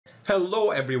Hello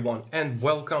everyone and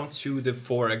welcome to the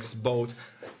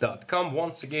forexboat.com.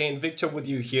 Once again, Victor with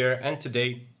you here, and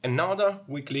today another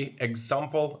weekly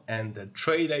example and the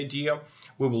trade idea.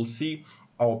 We will see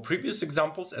our previous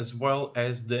examples as well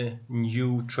as the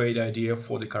new trade idea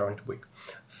for the current week.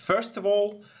 First of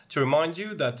all, to remind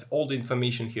you that all the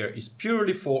information here is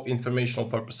purely for informational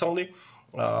purpose only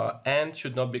and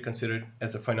should not be considered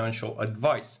as a financial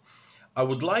advice. I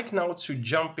would like now to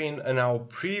jump in on our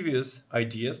previous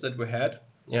ideas that we had.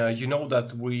 You know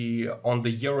that we on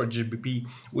the Euro GBP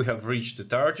we have reached the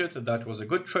target. That was a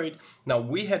good trade. Now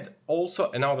we had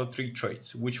also another three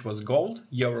trades, which was gold,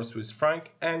 Euro Swiss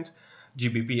franc, and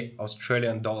GBP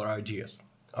Australian dollar ideas.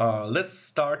 Let's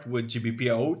start with GBP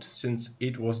EURAUD since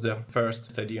it was the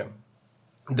first idea,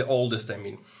 the oldest I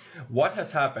mean. What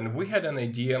has happened? We had an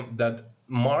idea that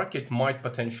market might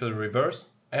potentially reverse,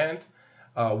 and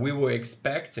we were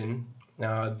expecting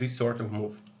this sort of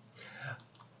move.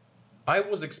 I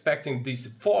was expecting this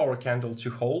 4-hour candle to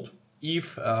hold.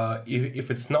 If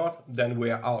it's not, then we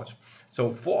are out.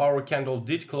 So 4-hour candle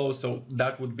did close, so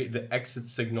that would be the exit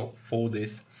signal for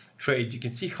this trade. You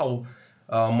can see how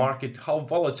how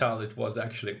volatile it was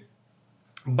actually.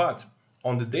 But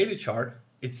on the daily chart,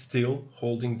 it's still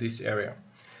holding this area.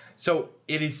 So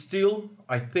it is still,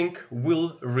 I think,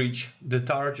 will reach the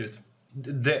target.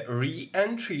 The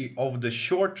re-entry of the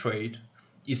short trade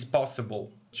is possible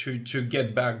to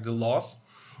get back the loss.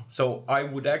 So I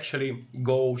would actually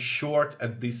go short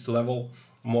at this level,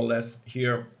 more or less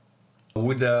here,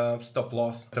 with a stop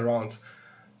loss at around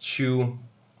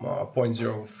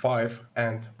 2.05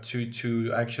 and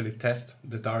to actually test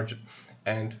the target.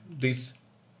 And this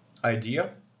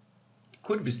idea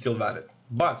could be still valid,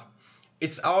 but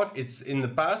it's out, it's in the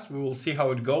past. We will see how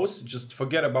it goes. Just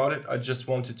forget about it. I just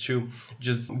wanted to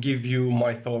give you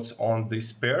my thoughts on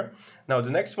this pair. Now the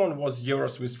next one was Euro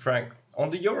Swiss franc. On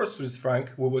the Euro Swiss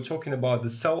franc, we were talking about the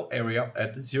sell area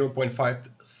at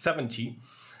 0.570.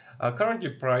 Currently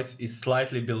price is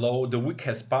slightly below. The week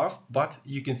has passed, but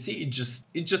you can see it just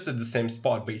at the same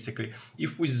spot basically.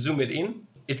 If we zoom it in,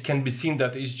 it can be seen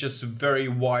that it's just very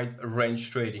wide range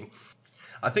trading.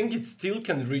 I think it still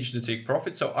can reach the take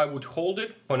profit, so I would hold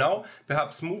it for now,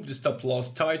 perhaps move the stop loss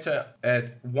tighter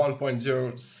at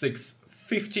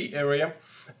 1.0650 area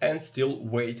and still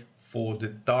wait for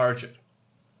the target.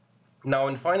 Now,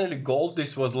 and finally gold.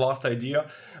 This was last idea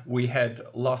we had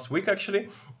last week actually,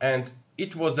 and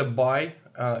it was a buy.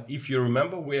 If you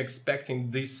remember, we're expecting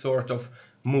this sort of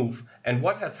move, and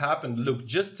what has happened, look,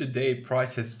 just today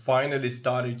price has finally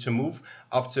started to move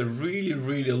after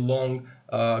really long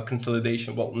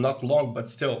consolidation. Well, not long, but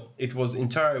still it was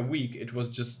entire week, it was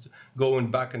just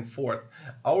going back and forth.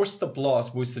 Our stop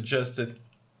loss, we suggested,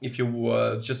 if you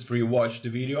just rewatch the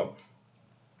video,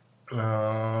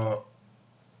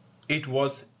 it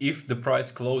was if the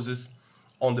price closes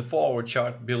on the 4-hour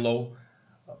chart below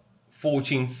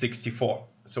 1464.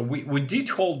 So we did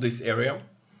hold this area.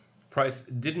 Price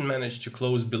didn't manage to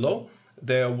close below.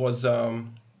 There was a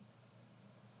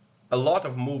lot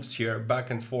of moves here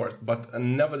back and forth, but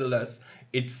nevertheless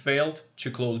it failed to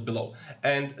close below.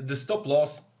 And the stop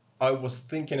loss, I was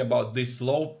thinking about this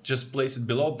low, just place it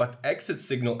below, but exit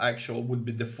signal actual would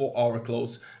be the 4-hour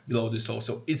close below this low.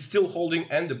 So it's still holding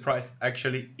and the price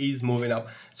actually is moving up.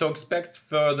 So expect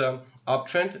further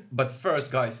uptrend, but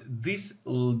first guys, this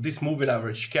moving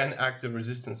average can act as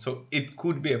resistance, so it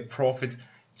could be a profit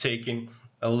taking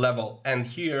a level, and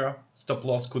here stop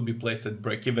loss could be placed at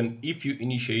break even if you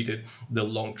initiated the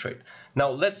long trade.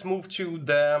 Now let's move to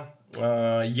the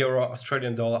Euro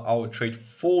Australian dollar hour trade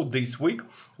for this week.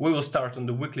 We will start on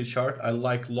the weekly chart. I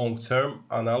like long-term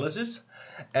analysis,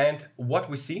 and what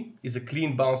we see is a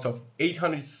clean bounce of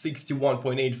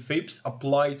 861.8 fips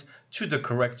applied to the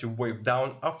corrective wave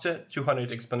down after 200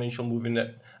 exponential moving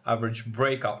average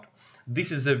breakout.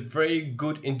 This is a very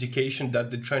good indication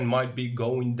that the trend might be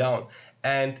going down.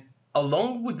 And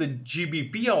along with the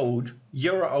GBP EURAUD,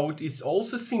 EURAUD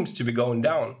also seems to be going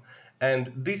down.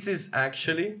 And this is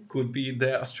actually could be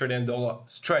the Australian dollar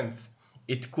strength.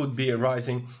 It could be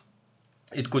rising,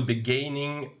 it could be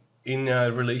gaining in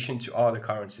relation to other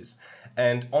currencies.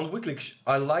 And on weekly,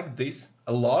 I like this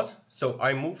a lot. So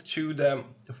I move to the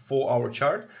 4-hour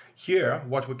chart. Here,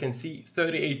 what we can see,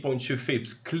 38.2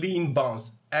 fips, clean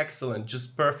bounce, excellent,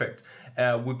 just perfect.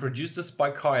 We produced a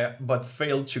spike higher, but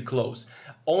failed to close.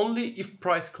 Only if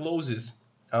price closes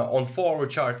on 4-hour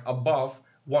chart above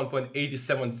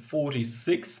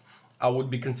 1.8746, I would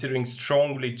be considering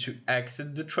strongly to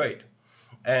exit the trade.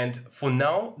 And for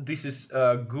now, this is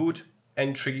a good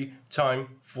entry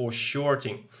time for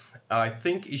shorting. I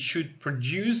think it should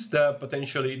produce the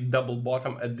potentially double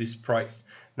bottom at this price.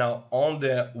 Now on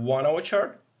the 1 hour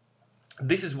chart,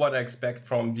 this is what I expect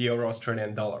from the euro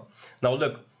Australian dollar. Now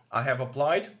look, I have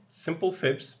applied simple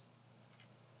fibs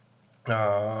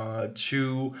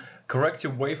to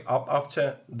corrective wave up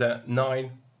after the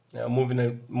 9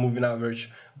 moving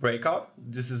average breakout.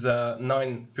 This is a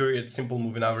 9 period simple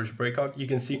moving average breakout, you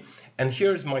can see. And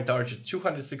here's my target,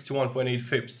 261.8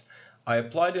 fibs. I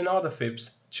applied another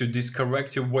fibs to this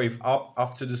corrective wave up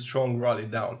after the strong rally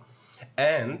down,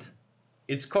 and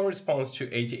it corresponds to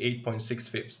 88.6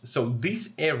 fibs. So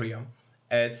this area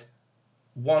at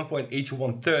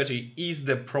 1.8130 is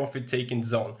the profit taking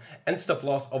zone, and stop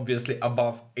loss obviously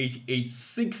above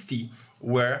 88.60,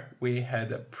 where we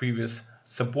had a previous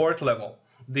support level.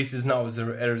 This is now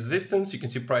a resistance. You can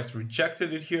see price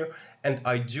rejected it here, and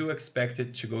I do expect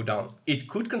it to go down. It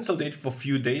could consolidate for a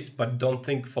few days, but don't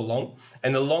think for long.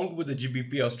 And along with the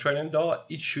GBP Australian dollar,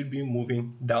 it should be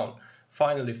moving down.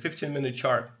 Finally, 15-minute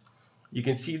chart. You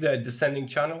can see the descending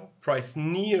channel. Price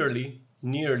nearly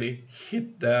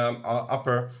hit the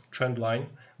upper trend line,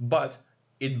 but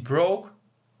it broke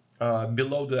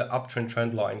below the uptrend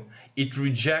trend line. It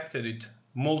rejected it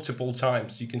multiple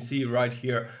times. You can see right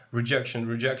here,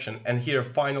 rejection, and here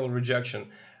final rejection.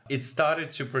 It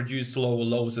started to produce lower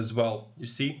lows as well. You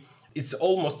see, it's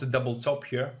almost a double top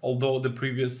here, although the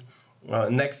previous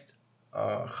next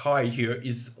high here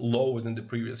is lower than the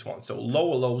previous one. So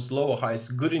lower lows, lower highs,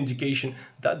 good indication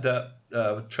that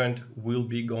the trend will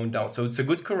be going down. So it's a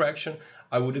good correction.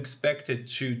 I would expect it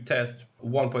to test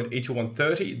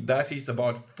 1.8130. That is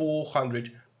about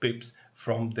 400 pips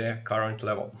from the current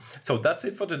level. So that's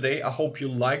it for today. I hope you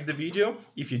liked the video.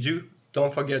 If you do,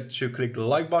 don't forget to click the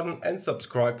like button and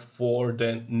subscribe for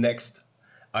the next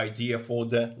idea for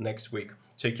the next week.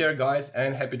 Take care, guys,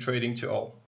 and happy trading to all.